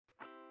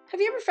Have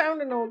you ever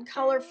found an old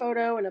color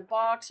photo in a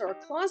box or a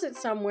closet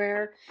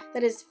somewhere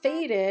that is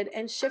faded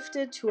and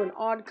shifted to an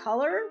odd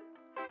color?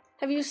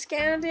 Have you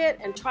scanned it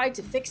and tried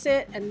to fix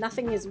it and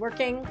nothing is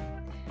working?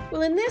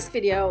 Well, in this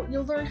video,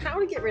 you'll learn how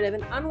to get rid of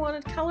an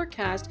unwanted color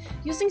cast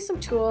using some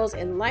tools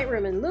in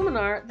Lightroom and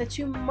Luminar that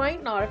you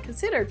might not have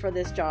considered for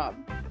this job.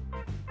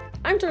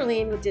 I'm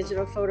Darlene with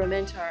Digital Photo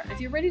Mentor. If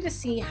you're ready to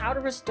see how to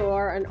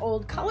restore an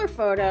old color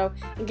photo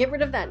and get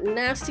rid of that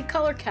nasty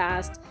color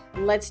cast,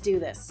 let's do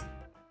this.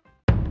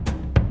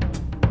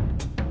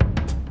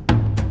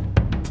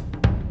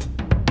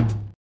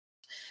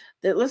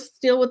 Let's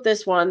deal with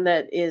this one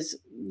that is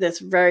this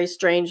very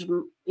strange,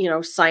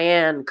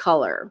 cyan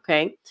color,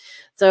 okay?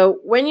 So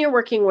when you're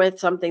working with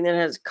something that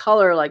has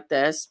color like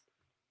this,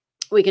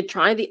 we could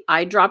try the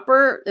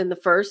eyedropper in the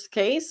first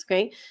case,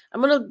 okay?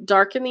 I'm going to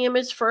darken the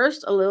image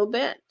first a little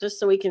bit just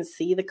so we can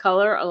see the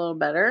color a little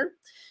better.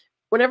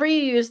 Whenever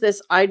you use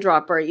this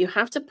eyedropper, you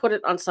have to put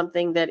it on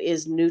something that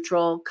is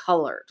neutral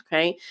colored,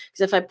 okay?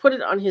 Because if I put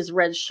it on his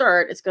red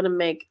shirt, it's going to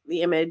make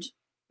the image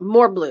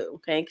more blue,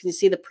 okay? Can you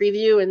see the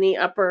preview in the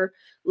upper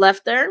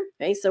left there?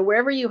 Okay, so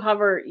wherever you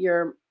hover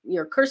your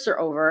cursor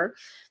over,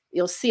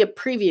 you'll see a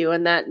preview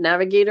in that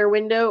navigator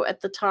window at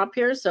the top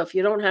here. So if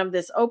you don't have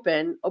this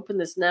open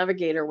this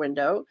navigator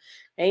window.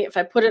 Okay, if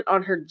I put it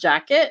on her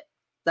jacket,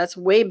 that's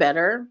way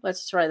better.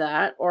 Let's try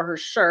that. Or her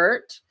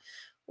shirt,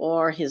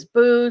 or his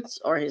boots,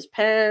 or his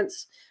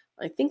pants.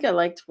 I think I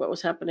liked what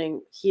was happening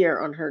here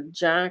on her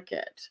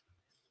jacket.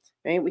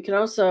 Right? We can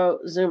also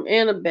zoom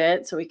in a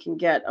bit so we can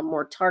get a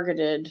more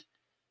targeted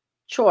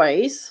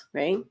choice,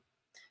 right?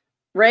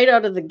 Right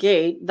out of the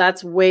gate,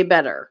 that's way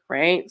better,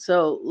 right?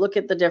 So look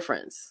at the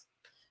difference,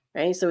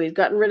 right? So we've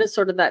gotten rid of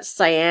sort of that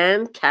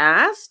cyan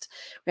cast,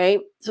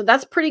 right? So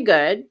that's pretty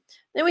good.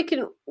 Then we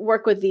can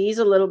work with these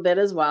a little bit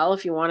as well.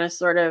 If you want to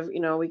sort of,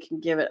 we can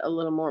give it a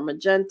little more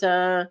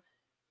magenta,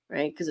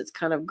 right? Because it's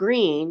kind of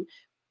green,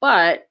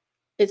 but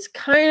it's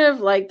kind of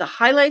like the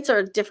highlights are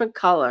a different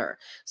color.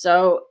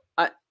 So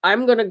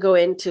I'm going to go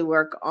in to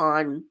work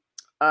on,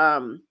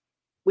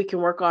 we can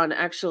work on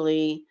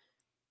actually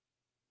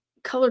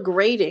color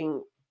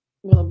grading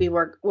will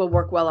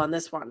work well on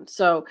this one.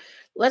 So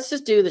let's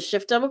just do the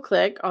shift double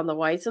click on the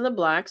whites and the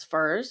blacks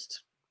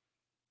first.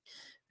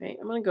 Right,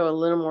 I'm going to go a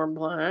little more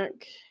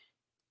black.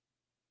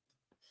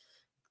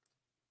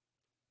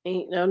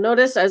 And now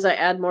notice as I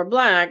add more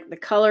black, the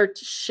color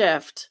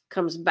shift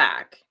comes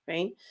back,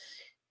 right?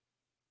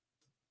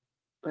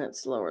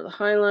 Let's lower the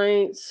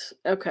highlights.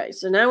 Okay,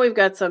 so now we've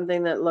got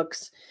something that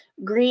looks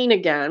green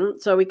again.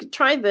 So we could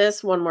try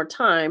this one more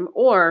time,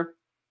 or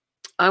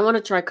I want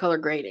to try color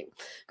grading.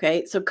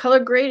 Okay, so color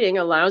grading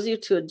allows you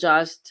to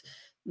adjust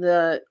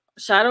the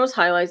shadows,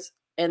 highlights,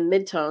 and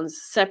midtones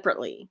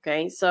separately.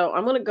 Okay, so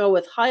I'm going to go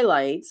with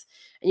highlights,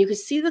 and you can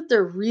see that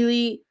they're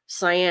really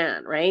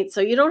cyan, right? So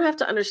you don't have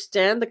to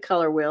understand the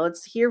color wheel.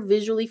 It's here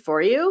visually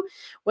for you.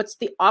 What's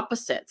the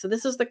opposite? So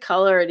this is the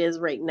color it is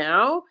right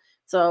now.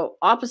 So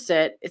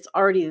opposite, it's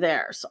already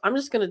there. So I'm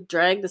just going to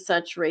drag the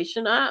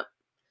saturation up.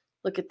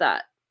 Look at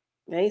that.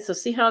 Okay, so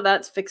see how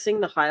that's fixing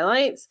the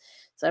highlights?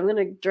 So I'm going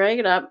to drag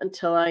it up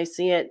until I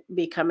see it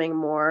becoming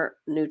more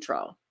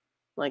neutral,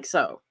 like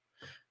so.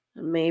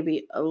 And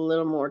maybe a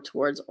little more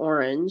towards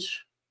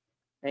orange.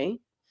 Okay.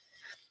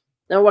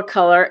 Now what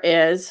color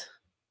is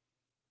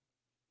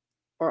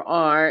or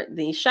are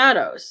the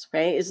shadows?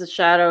 Okay, is the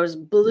shadows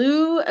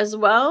blue as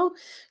well?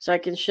 So I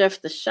can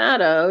shift the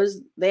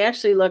shadows. They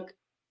actually look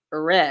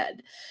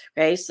red.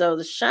 Okay, so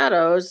the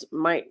shadows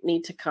might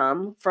need to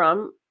come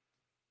from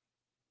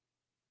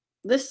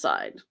this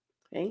side.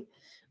 Okay,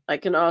 I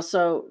can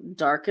also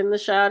darken the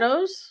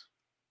shadows.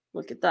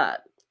 Look at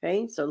that.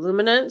 Okay, so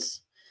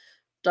luminance,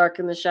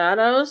 darken the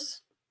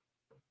shadows.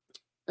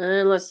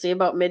 And let's see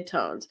about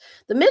midtones.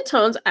 The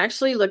midtones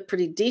actually look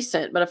pretty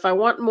decent, but if I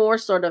want more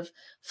sort of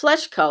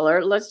flesh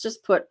color, let's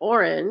just put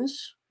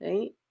orange.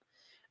 Okay,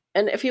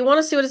 and if you want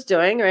to see what it's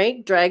doing,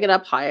 right, drag it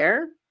up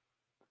higher.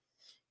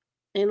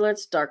 And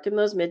let's darken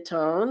those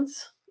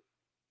midtones.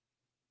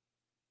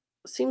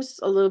 Seems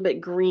a little bit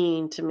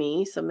green to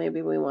me, so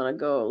maybe we want to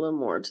go a little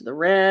more to the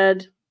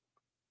red.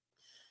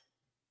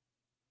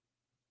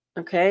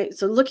 Okay,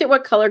 so look at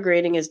what color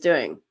grading is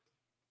doing.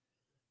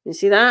 You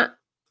see that?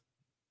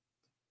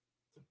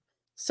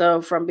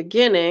 So from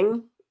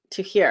beginning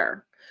to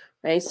here,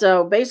 okay?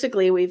 So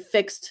basically we've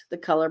fixed the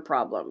color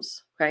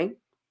problems, okay?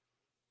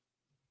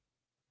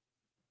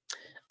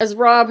 As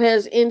Rob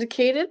has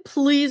indicated,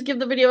 please give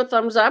the video a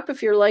thumbs up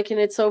if you're liking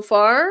it so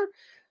far.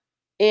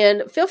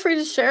 And feel free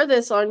to share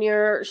this on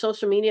your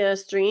social media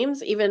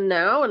streams even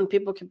now, and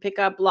people can pick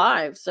up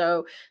live.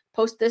 So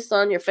post this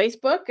on your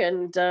Facebook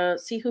and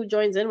see who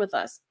joins in with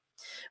us.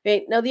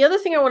 Okay, now the other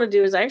thing I want to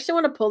do is I actually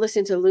want to pull this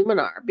into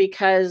Luminar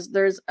because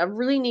there's a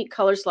really neat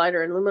color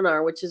slider in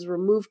Luminar, which is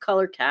remove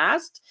color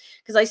cast,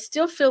 because I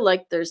still feel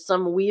like there's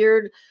some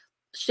weird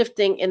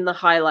shifting in the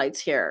highlights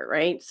here,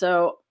 right?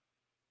 So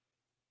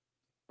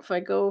if I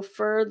go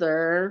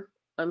further,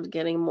 I'm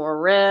getting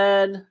more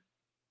red.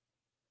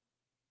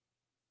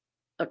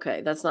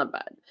 Okay, that's not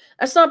bad.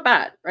 That's not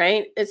bad,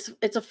 right? It's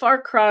a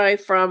far cry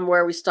from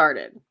where we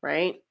started,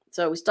 right?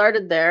 So we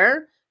started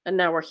there and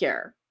now we're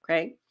here,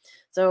 okay?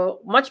 So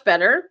much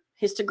better.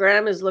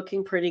 Histogram is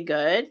looking pretty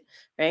good,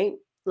 right?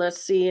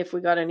 Let's see if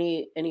we got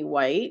any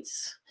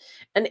whites.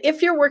 And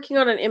if you're working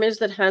on an image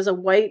that has a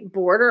white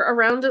border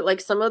around it, like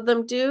some of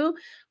them do,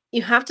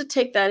 you have to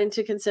take that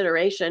into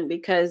consideration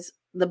because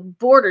the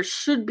border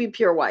should be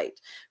pure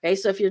white. Okay,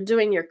 so if you're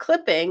doing your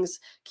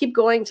clippings, keep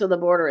going till the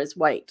border is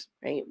white,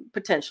 right?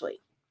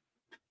 Potentially.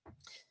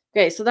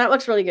 Okay, so that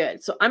looks really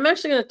good. So I'm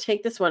actually going to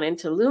take this one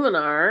into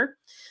Luminar.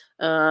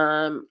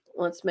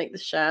 Let's make the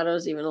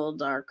shadows even a little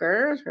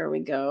darker. There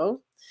we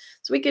go.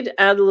 So we could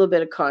add a little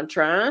bit of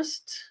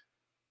contrast.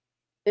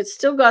 It's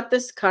still got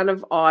this kind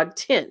of odd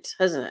tint,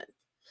 hasn't it?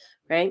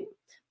 Right?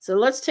 So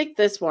let's take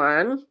this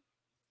one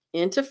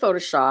into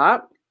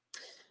Photoshop.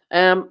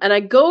 And I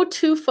go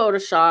to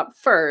Photoshop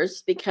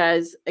first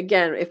because,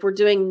 again, if we're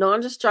doing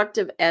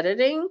non-destructive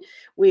editing,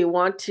 we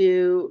want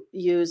to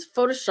use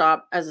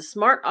Photoshop as a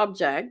smart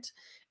object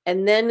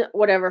and then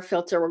whatever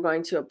filter we're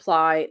going to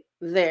apply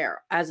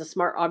there as a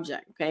smart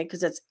object, okay?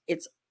 Because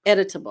it's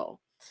editable,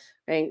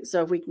 okay?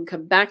 So if we can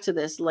come back to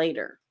this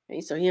later,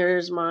 okay? So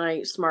here's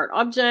my smart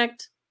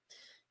object.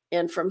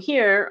 And from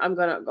here, I'm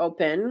going to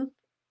open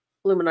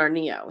Luminar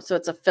Neo. So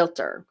it's a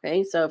filter,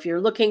 okay? So if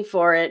you're looking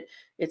for it,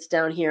 it's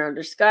down here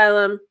under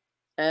Skylum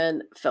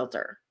and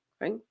filter,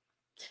 right?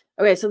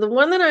 Okay, so the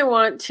one that I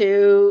want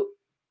to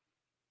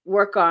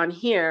work on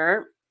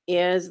here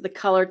is the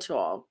color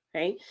tool,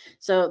 okay?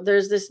 So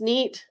there's this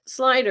neat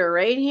slider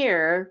right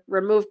here,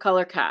 remove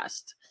color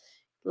cast.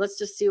 Let's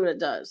just see what it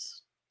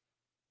does.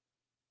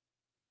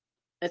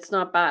 It's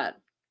not bad,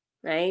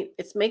 right?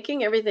 It's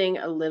making everything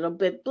a little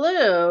bit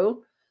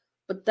blue,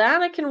 but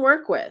that I can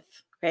work with,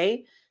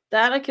 okay?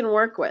 That I can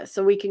work with.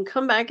 So we can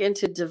come back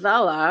into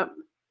develop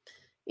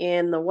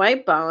in the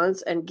white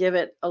balance and give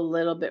it a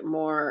little bit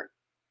more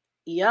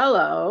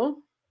yellow,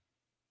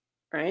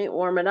 right?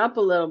 Warm it up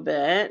a little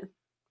bit.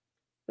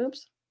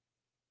 Oops.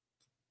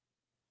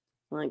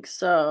 Like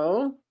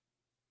so.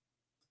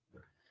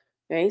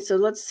 Okay, so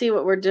let's see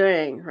what we're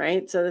doing,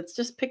 right? So it's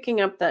just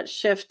picking up that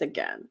shift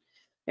again.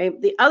 Okay,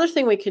 the other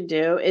thing we could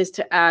do is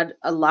to add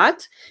a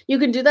LUT. You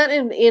can do that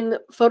in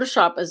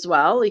Photoshop as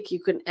well. Like you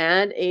can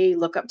add a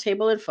lookup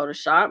table in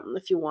Photoshop.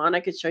 If you want, I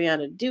could show you how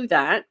to do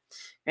that.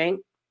 Okay.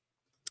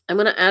 I'm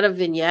going to add a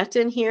vignette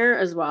in here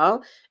as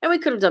well. And we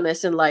could have done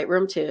this in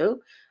Lightroom too.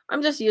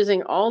 I'm just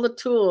using all the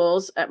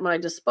tools at my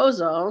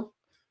disposal.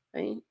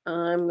 Right?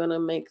 I'm going to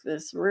make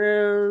this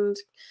round.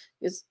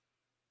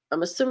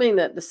 I'm assuming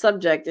that the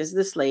subject is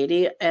this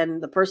lady and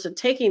the person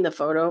taking the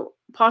photo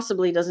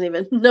possibly doesn't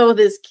even know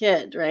this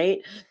kid, right?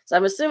 So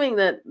I'm assuming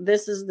that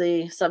this is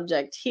the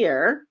subject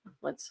here.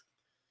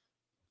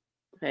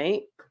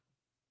 Okay.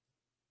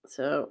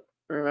 So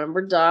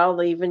remember, dial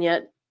the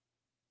vignette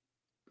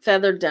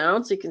feathered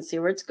down so you can see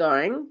where it's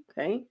going.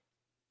 Okay.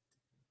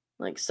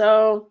 Like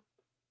so.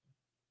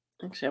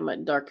 Actually, I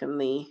might darken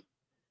the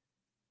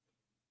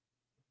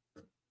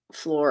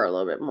floor a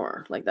little bit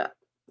more like that.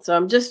 So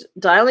I'm just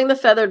dialing the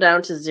feather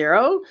down to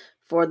 0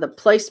 for the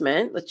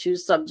placement, the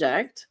choose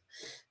subject.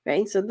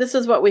 Okay, so this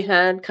is what we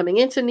had coming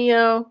into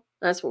Neo.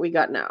 That's what we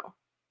got now.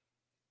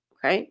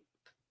 Okay.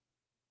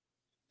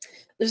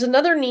 There's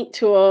another neat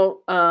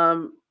tool.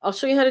 I'll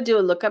show you how to do a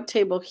lookup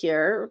table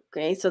here.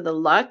 Okay, so the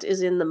LUT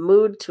is in the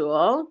mood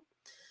tool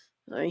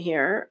right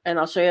here, and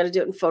I'll show you how to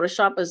do it in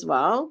Photoshop as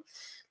well.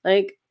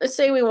 Like, let's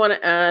say we want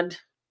to add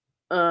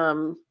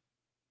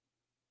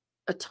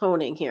a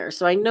toning here.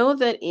 So I know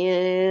that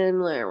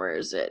where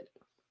is it?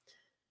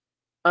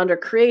 Under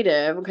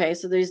creative, okay,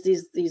 so there's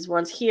these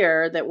ones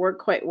here that work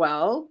quite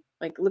well.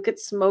 Like look at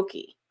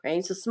smoky,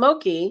 right? So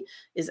smoky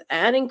is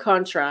adding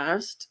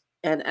contrast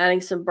and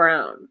adding some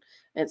brown.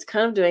 And it's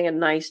kind of doing a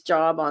nice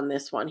job on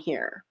this one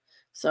here.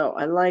 So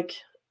I like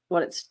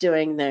what it's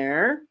doing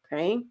there,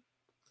 okay?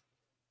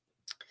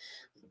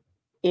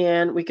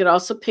 And we could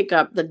also pick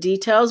up the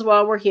details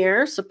while we're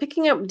here. So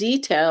picking up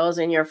details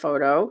in your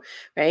photo,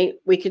 right?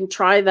 We can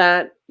try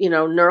that,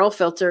 neural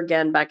filter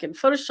again back in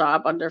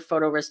Photoshop under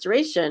photo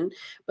restoration.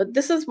 But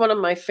this is one of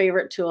my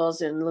favorite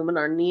tools in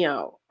Luminar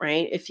Neo,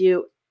 right? If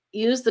you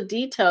use the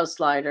detail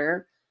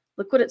slider,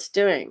 look what it's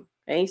doing,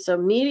 okay? So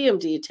medium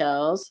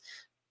details,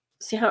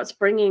 see how it's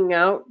bringing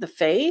out the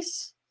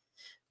face?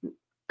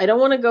 I don't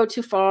want to go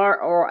too far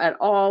or at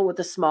all with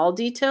the small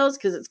details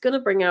because it's going to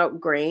bring out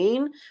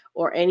grain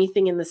or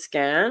anything in the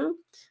scan.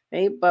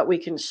 Okay? But we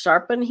can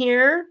sharpen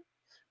here.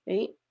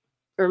 Okay?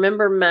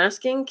 Remember,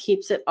 masking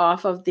keeps it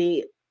off of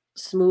the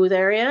smooth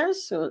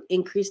areas. So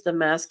increase the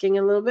masking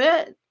a little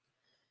bit.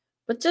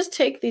 But just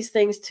take these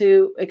things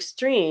to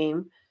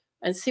extreme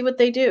and see what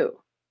they do.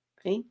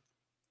 Okay?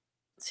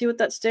 See what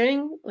that's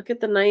doing? Look at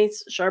the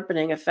nice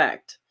sharpening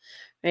effect.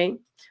 Okay?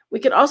 We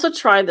could also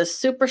try the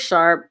super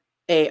sharp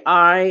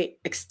AI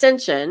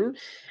extension.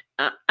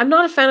 I'm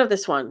not a fan of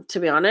this one, to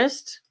be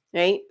honest.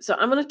 Okay, so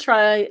I'm going to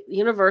try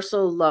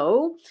Universal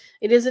Low.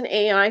 It is an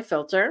AI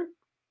filter.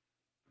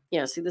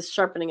 Yeah, see, this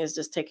sharpening is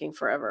just taking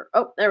forever.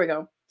 Oh, there we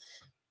go.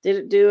 Did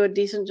it do a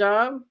decent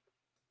job?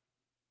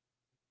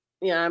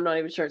 Yeah, I'm not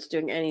even sure it's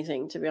doing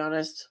anything, to be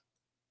honest.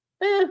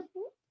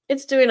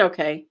 It's doing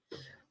okay.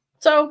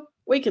 So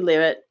we could leave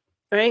it,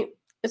 right?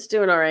 It's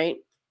doing all right.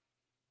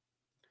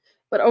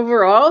 But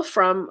overall,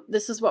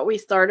 this is what we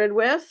started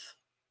with.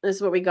 This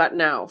is what we got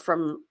now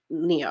from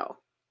Neo.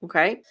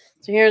 Okay.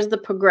 So here's the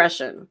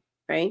progression,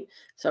 right?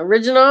 So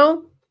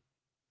original,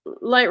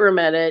 Lightroom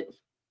edit,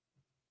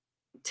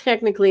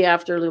 technically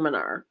after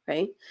Luminar,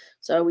 right?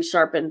 So we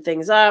sharpen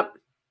things up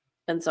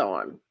and so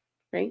on,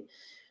 right?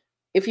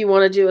 If you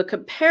want to do a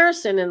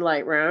comparison in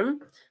Lightroom,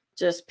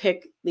 just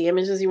pick the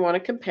images you want to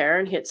compare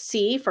and hit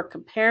C for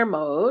compare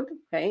mode,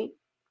 okay?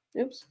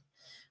 Oops.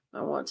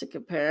 I want to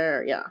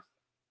compare, yeah.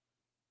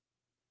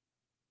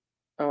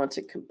 I want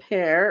to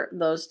compare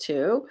those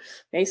two.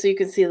 Okay, so you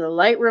can see the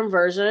Lightroom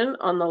version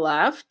on the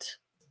left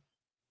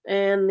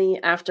and the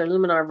after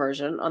Luminar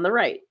version on the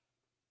right.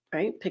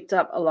 Right? Picked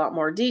up a lot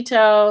more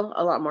detail,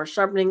 a lot more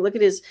sharpening. Look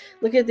at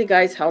the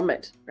guy's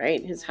helmet,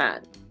 right? His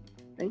hat.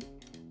 Right?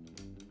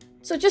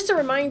 So just a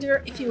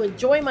reminder, if you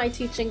enjoy my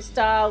teaching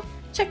style,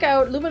 check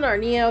out Luminar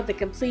Neo, the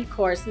complete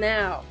course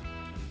now.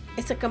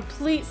 It's a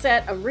complete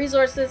set of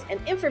resources and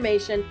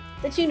information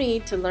that you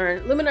need to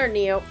learn Luminar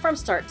Neo from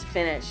start to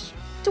finish.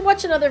 To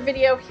watch another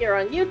video here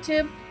on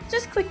YouTube,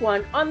 just click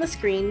one on the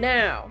screen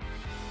now.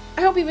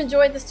 I hope you've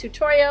enjoyed this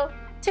tutorial.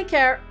 Take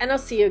care, and I'll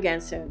see you again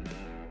soon.